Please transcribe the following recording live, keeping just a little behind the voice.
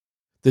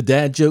The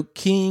Dad Joke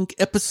King,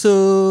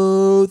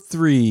 Episode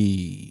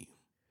 3.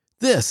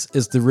 This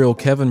is the real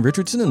Kevin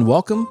Richardson, and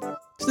welcome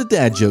to the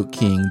Dad Joke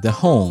King, the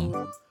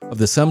home of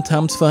the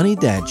sometimes funny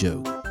dad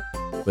joke,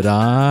 but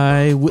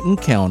I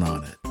wouldn't count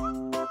on it.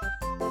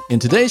 In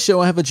today's show,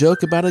 I have a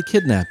joke about a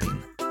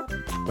kidnapping,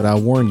 but I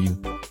warn you,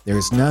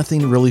 there's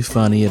nothing really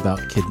funny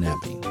about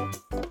kidnapping.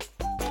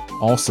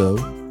 Also,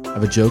 I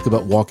have a joke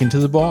about walking to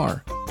the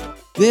bar.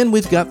 Then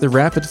we've got the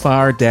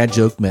rapid-fire dad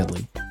joke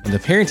medley, and a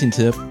parenting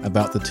tip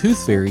about the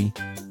tooth fairy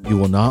you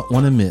will not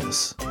want to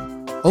miss.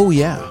 Oh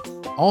yeah,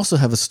 also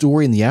have a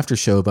story in the after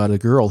show about a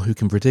girl who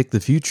can predict the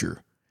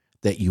future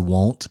that you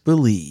won't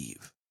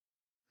believe.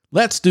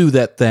 Let's do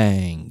that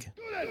thing.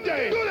 Do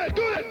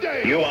that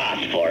day. You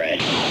asked for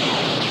it.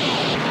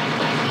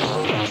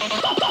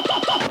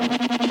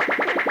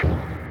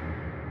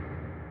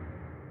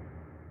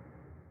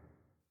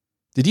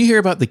 Did you hear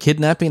about the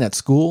kidnapping at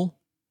school?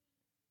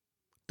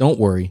 Don't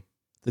worry,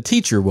 the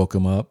teacher woke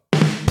him up.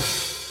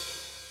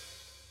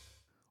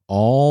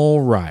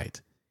 All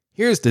right,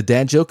 here's the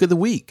dad joke of the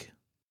week.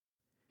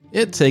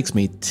 It takes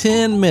me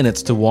 10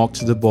 minutes to walk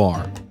to the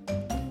bar,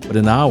 but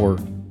an hour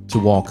to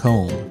walk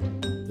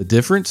home. The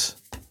difference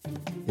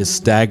is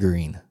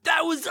staggering.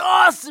 That was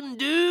awesome,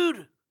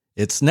 dude!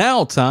 It's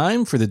now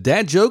time for the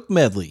dad joke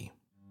medley.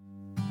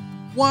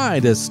 Why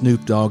does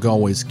Snoop Dogg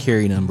always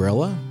carry an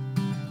umbrella?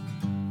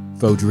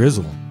 Faux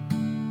drizzle.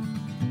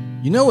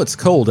 You know it's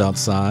cold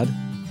outside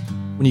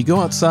when you go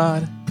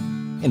outside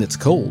and it's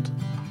cold.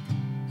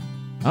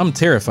 I'm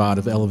terrified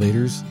of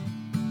elevators.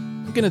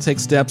 I'm going to take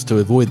steps to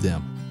avoid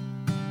them.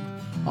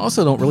 I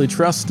also don't really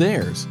trust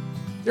stairs.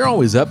 They're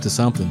always up to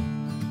something.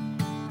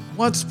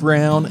 What's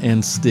brown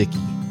and sticky?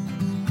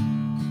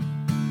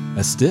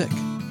 A stick.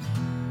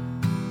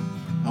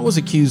 I was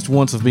accused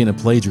once of being a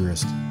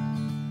plagiarist.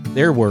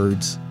 Their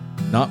words,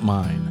 not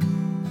mine.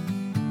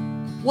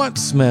 What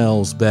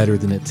smells better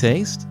than it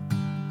tastes?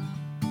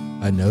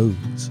 A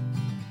nose.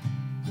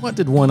 What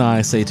did one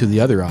eye say to the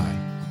other eye?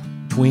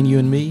 Between you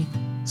and me,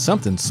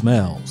 something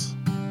smells.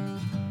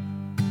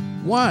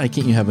 Why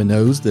can't you have a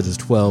nose that is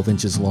 12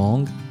 inches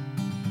long?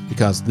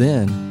 Because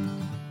then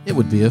it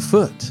would be a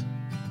foot.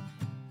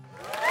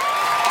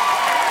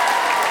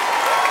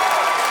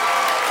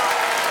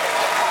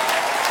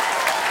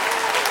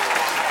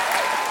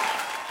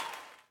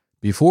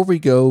 Before we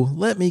go,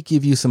 let me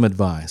give you some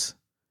advice.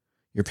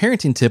 Your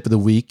parenting tip of the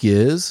week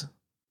is: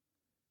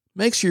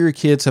 make sure your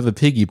kids have a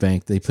piggy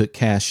bank they put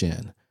cash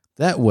in.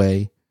 That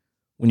way,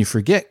 when you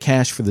forget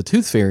cash for the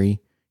tooth fairy,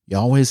 you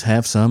always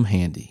have some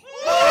handy.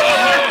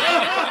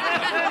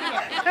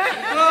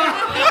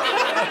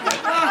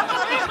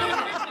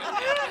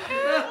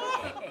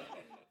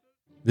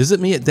 Visit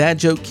me at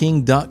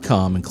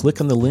dadjokeking.com and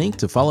click on the link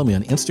to follow me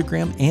on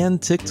Instagram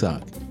and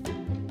TikTok.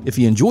 If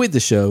you enjoyed the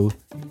show,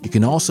 you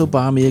can also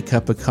buy me a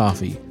cup of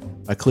coffee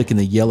by clicking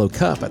the yellow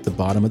cup at the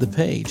bottom of the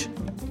page,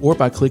 or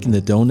by clicking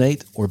the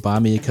donate or buy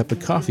me a cup of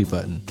coffee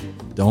button.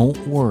 Don't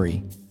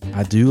worry,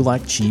 I do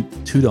like cheap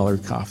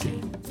 $2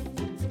 coffee.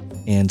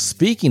 And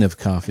speaking of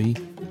coffee,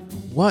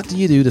 what do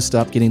you do to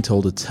stop getting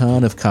told a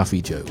ton of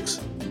coffee jokes?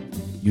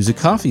 Use a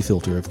coffee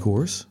filter, of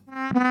course.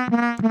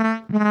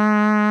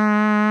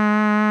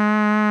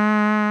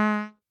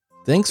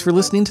 Thanks for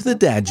listening to the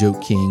Dad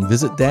Joke King.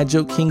 Visit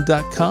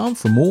dadjokeking.com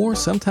for more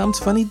sometimes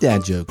funny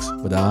dad jokes,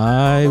 but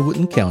I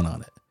wouldn't count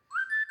on it.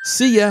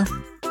 See ya!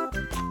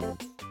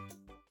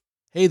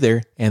 Hey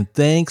there, and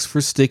thanks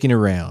for sticking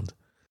around.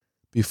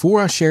 Before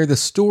I share the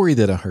story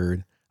that I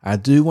heard, I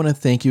do want to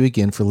thank you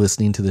again for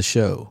listening to the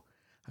show.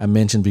 I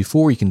mentioned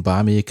before you can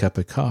buy me a cup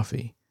of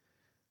coffee.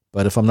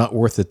 But if I'm not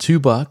worth the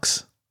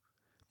 $2,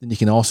 then you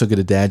can also go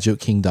to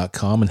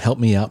dadjokeking.com and help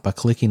me out by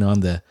clicking on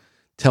the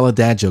Tell a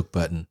Dad Joke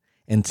button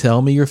and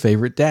tell me your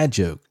favorite dad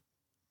joke.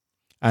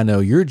 I know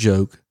your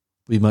joke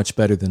will be much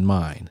better than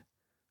mine.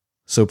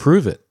 So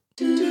prove it.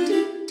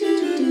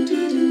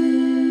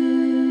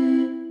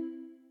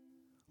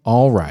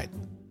 All right,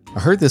 I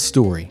heard this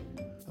story.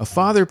 A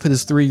father put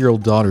his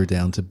 3-year-old daughter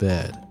down to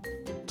bed,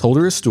 told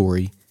her a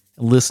story,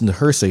 and listened to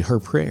her say her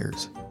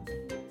prayers,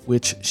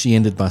 which she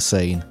ended by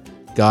saying,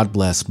 God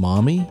bless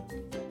Mommy,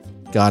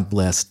 God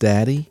bless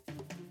Daddy,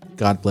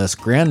 God bless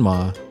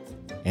Grandma,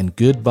 and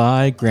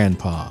goodbye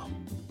Grandpa.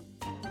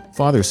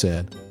 Father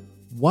said,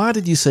 why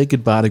did you say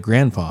goodbye to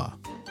Grandpa?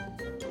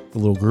 The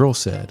little girl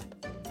said,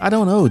 I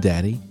don't know,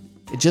 Daddy.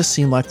 It just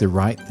seemed like the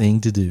right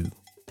thing to do.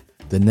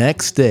 The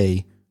next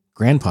day,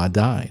 Grandpa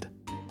died.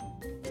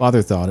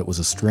 Father thought it was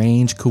a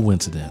strange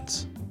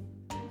coincidence.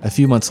 A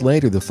few months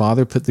later, the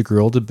father put the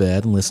girl to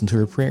bed and listened to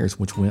her prayers,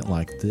 which went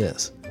like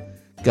this: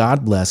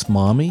 God bless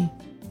Mommy,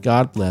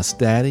 God bless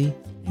Daddy,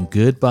 and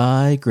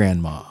goodbye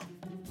Grandma.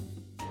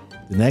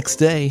 The next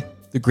day,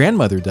 the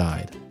grandmother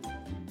died.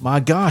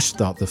 My gosh,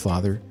 thought the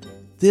father,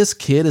 this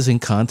kid is in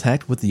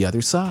contact with the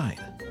other side.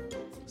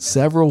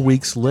 Several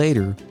weeks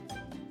later,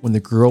 when the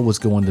girl was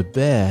going to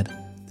bed,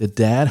 the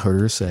dad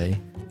heard her say,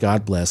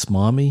 God bless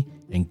Mommy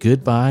and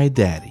goodbye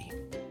Daddy.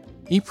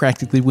 He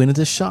practically went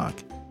into shock.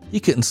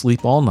 He couldn't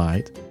sleep all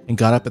night and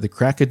got up at the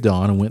crack of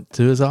dawn and went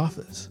to his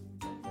office.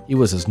 He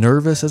was as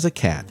nervous as a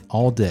cat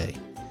all day.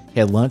 He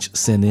had lunch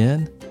sent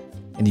in,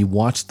 and he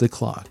watched the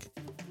clock.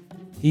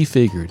 He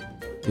figured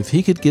if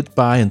he could get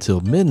by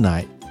until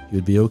midnight, he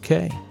would be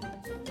okay.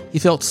 He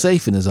felt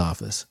safe in his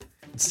office.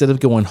 Instead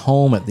of going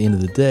home at the end of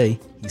the day,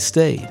 he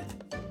stayed.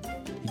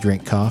 He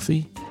drank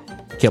coffee,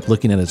 kept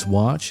looking at his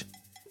watch,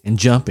 and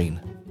jumping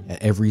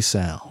at every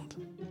sound.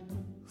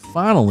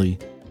 Finally,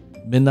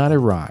 midnight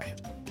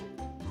arrived.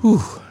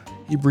 Whew,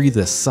 he breathed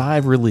a sigh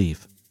of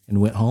relief and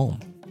went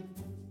home.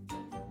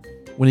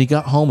 When he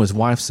got home, his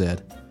wife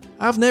said,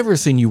 "I've never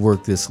seen you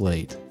work this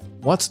late.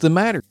 What's the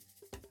matter?"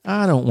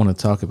 "I don't want to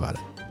talk about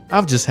it.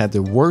 I've just had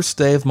the worst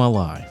day of my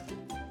life."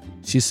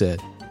 She said,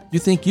 "You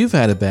think you've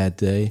had a bad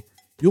day?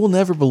 You'll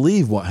never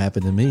believe what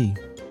happened to me.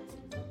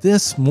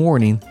 This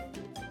morning,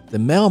 the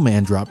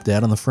mailman dropped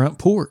dead on the front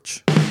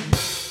porch."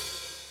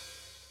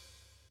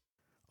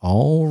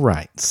 All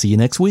right, see you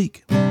next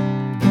week.